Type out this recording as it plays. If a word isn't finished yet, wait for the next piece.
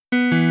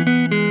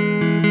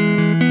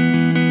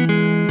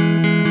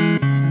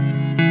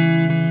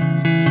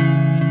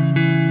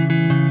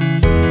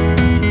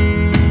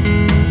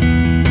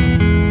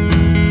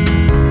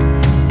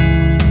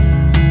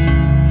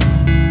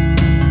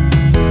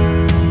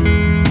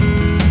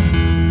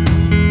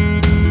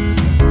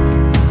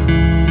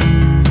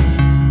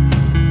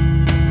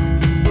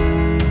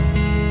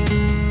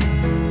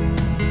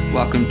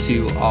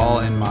to All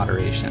in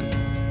Moderation.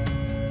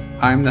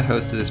 I'm the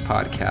host of this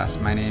podcast.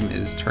 My name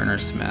is Turner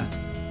Smith,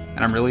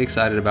 and I'm really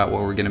excited about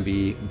what we're going to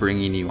be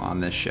bringing you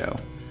on this show.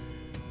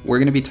 We're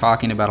going to be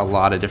talking about a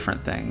lot of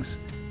different things,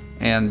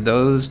 and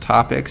those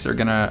topics are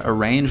going to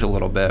range a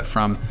little bit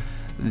from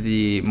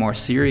the more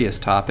serious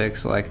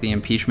topics like the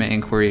impeachment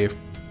inquiry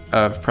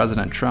of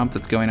President Trump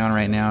that's going on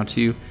right now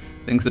to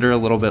things that are a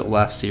little bit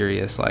less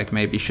serious, like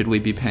maybe should we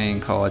be paying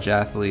college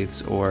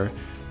athletes, or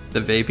the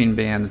vaping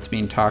ban that's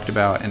being talked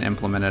about and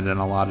implemented in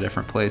a lot of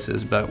different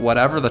places. But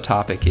whatever the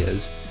topic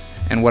is,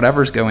 and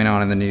whatever's going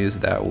on in the news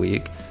that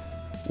week,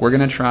 we're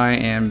going to try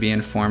and be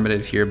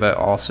informative here, but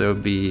also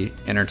be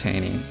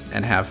entertaining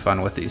and have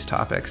fun with these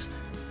topics.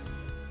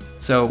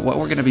 So what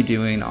we're going to be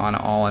doing on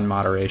All in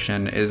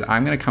Moderation is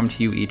I'm going to come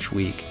to you each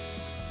week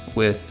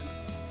with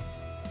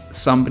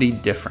somebody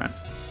different.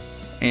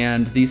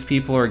 And these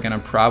people are going to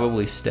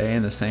probably stay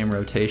in the same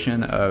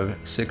rotation of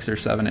 6 or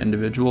 7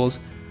 individuals.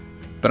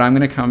 But I'm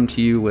going to come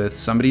to you with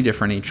somebody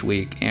different each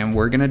week, and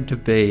we're going to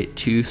debate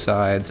 2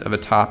 sides of a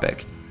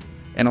topic.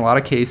 In a lot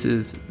of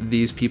cases,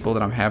 these people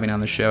that I'm having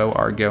on the show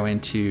are going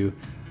to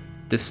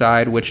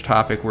decide which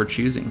topic we're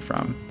choosing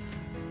from.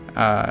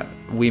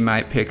 We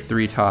might pick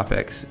 3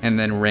 topics and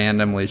then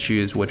randomly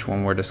choose which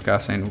one we're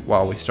discussing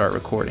while we start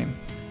recording.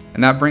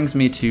 And that brings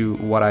me to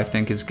what I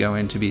think is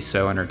going to be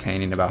so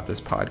entertaining about this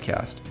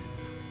podcast.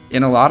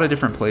 In a lot of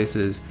different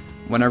places,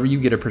 whenever you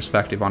get a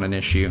perspective on an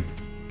issue,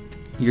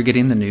 you're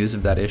getting the news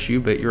of that issue,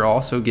 but you're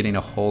also getting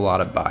a whole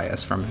lot of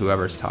bias from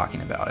whoever's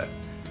talking about it.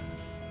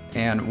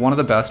 And one of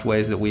the best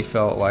ways that we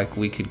felt like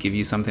we could give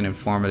you something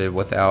informative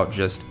without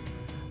just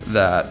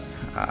that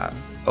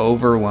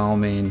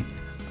overwhelming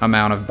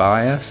amount of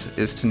bias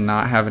is to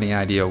not have any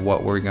idea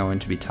what we're going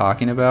to be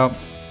talking about,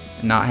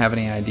 not have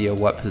any idea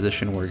what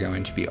position we're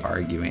going to be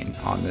arguing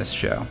on this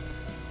show.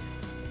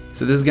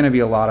 So this is going to be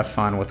a lot of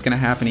fun. What's going to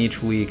happen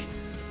each week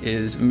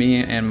is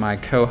me and my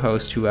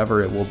co-host,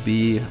 whoever it will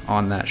be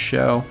on that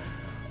show,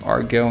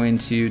 are going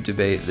to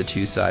debate the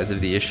 2 sides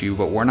of the issue,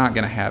 but we're not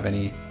going to have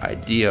any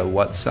idea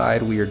what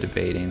side we are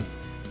debating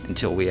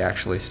until we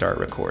actually start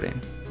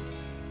recording.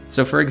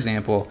 So for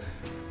example,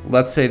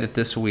 let's say that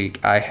this week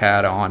I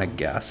had on a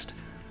guest,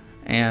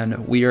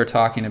 and we are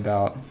talking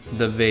about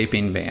the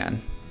vaping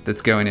ban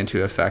that's going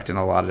into effect in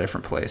a lot of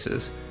different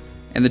places.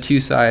 And the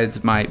 2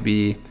 sides might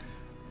be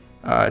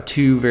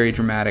 2 very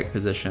dramatic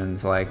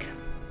positions, like,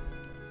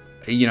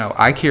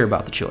 I care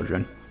about the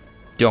children.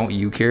 Don't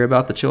you care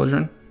about the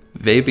children?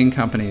 Vaping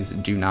companies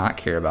do not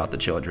care about the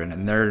children,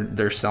 and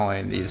they're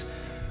selling these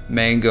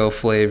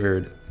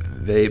mango-flavored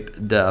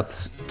vape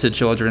deaths to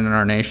children in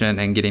our nation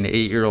and getting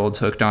 8-year-olds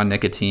hooked on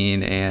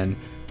nicotine. And,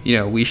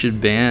 we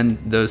should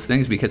ban those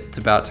things because it's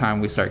about time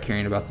we start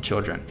caring about the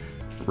children,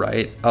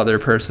 right? Other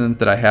person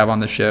that I have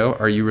on the show,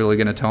 are you really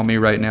going to tell me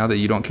right now that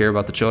you don't care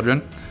about the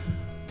children?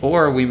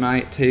 Or we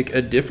might take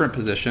a different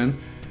position,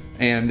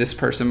 and this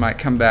person might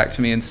come back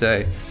to me and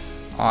say,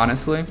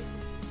 honestly,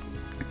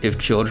 if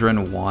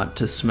children want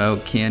to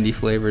smoke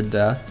candy-flavored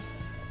death,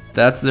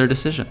 that's their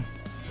decision,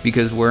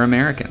 because we're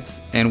Americans,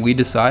 and we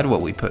decide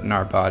what we put in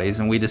our bodies,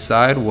 and we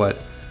decide what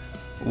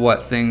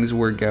things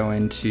we're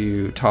going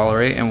to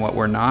tolerate and what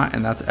we're not,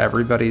 and that's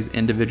everybody's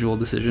individual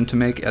decision to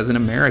make as an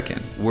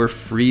American. We're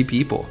free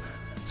people.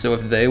 So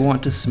if they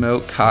want to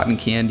smoke cotton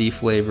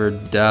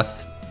candy-flavored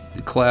death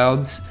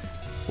clouds,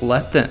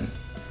 let them.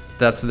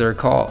 That's their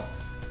call.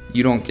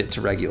 You don't get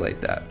to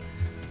regulate that.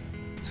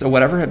 So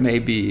whatever it may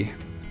be,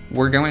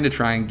 we're going to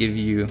try and give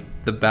you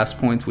the best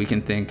points we can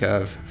think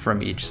of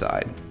from each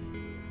side.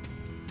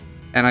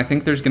 And I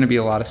think there's going to be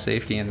a lot of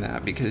safety in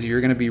that, because you're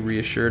going to be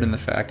reassured in the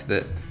fact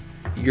that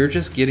you're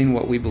just getting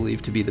what we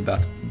believe to be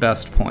the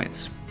best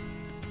points.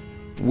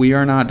 We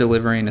are not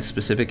delivering a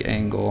specific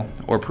angle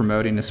or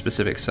promoting a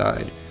specific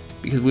side,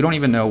 because we don't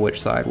even know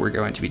which side we're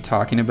going to be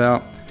talking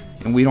about,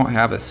 and we don't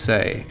have a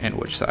say in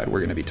which side we're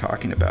going to be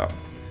talking about.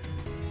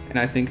 And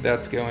I think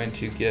that's going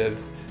to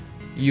give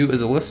you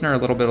as a listener a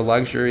little bit of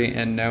luxury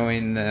in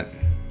knowing that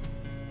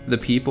the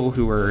people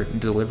who are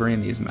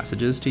delivering these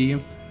messages to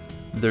you,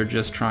 they're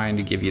just trying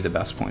to give you the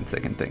best points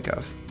they can think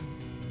of.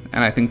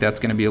 And I think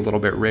that's going to be a little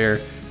bit rare,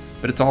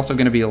 but it's also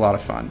going to be a lot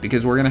of fun,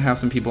 because we're going to have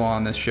some people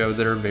on this show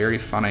that are very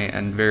funny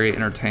and very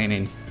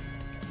entertaining.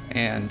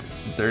 And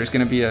there's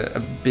going to be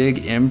a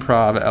big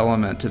improv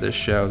element to this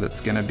show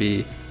that's going to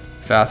be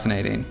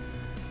fascinating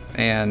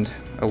and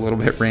a little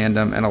bit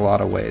random in a lot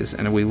of ways,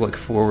 and we look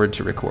forward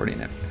to recording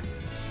it.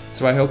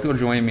 So I hope you'll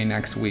join me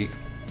next week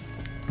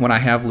when I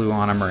have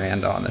Luana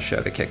Miranda on the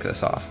show to kick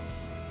this off.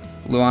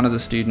 Luana is a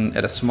student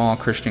at a small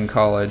Christian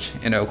college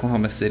in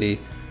Oklahoma City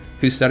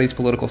who studies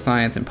political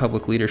science and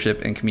public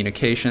leadership and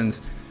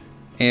communications,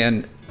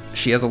 and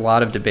she has a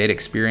lot of debate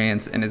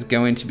experience and is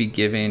going to be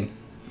giving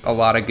a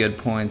lot of good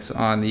points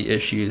on the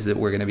issues that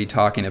we're going to be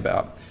talking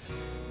about.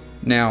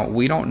 Now,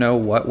 we don't know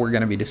what we're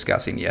going to be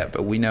discussing yet,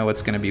 but we know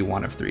it's going to be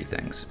one of 3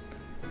 things.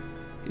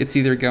 It's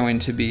either going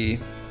to be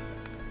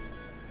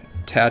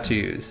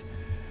tattoos.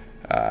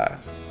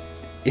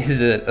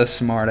 Is it a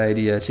smart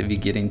idea to be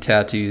getting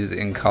tattoos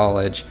in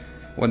college?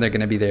 when they're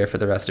going to be there for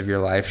the rest of your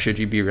life? Should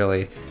you be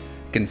really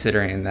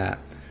considering that?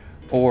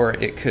 Or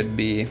it could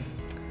be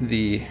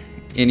the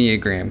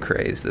Enneagram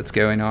craze that's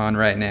going on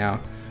right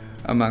now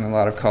among a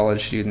lot of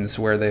college students,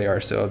 where they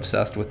are so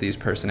obsessed with these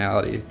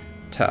personality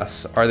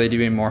tests. Are they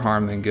doing more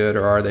harm than good,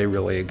 or are they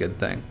really a good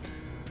thing?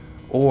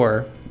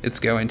 Or it's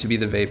going to be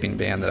the vaping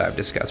ban that I've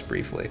discussed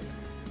briefly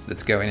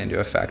that's going into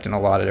effect in a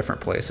lot of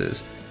different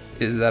places.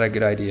 Is that a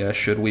good idea?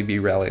 Should we be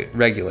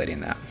regulating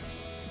that?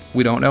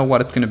 We don't know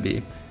what it's going to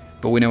be,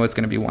 but we know it's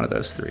going to be one of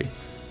those three.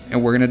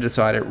 And we're going to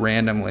decide it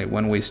randomly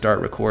when we start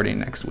recording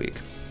next week.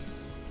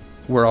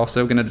 We're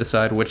also going to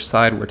decide which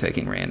side we're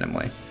taking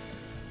randomly.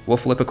 We'll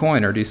flip a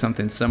coin or do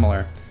something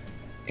similar.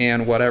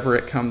 And whatever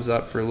it comes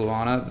up for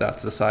Luana,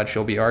 that's the side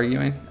she'll be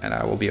arguing, and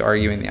I will be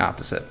arguing the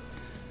opposite.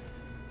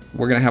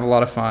 We're going to have a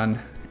lot of fun,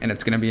 and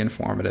it's going to be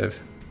informative.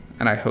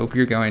 And I hope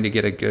you're going to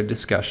get a good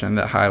discussion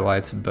that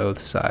highlights both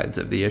sides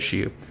of the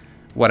issue,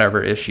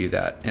 whatever issue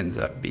that ends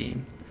up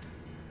being.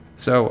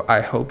 So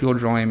I hope you'll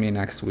join me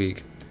next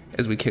week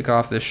as we kick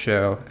off this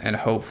show and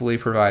hopefully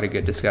provide a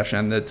good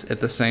discussion that's at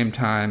the same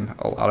time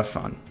a lot of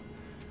fun.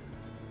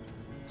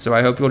 So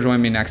I hope you'll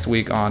join me next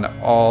week on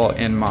All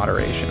in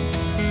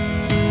Moderation.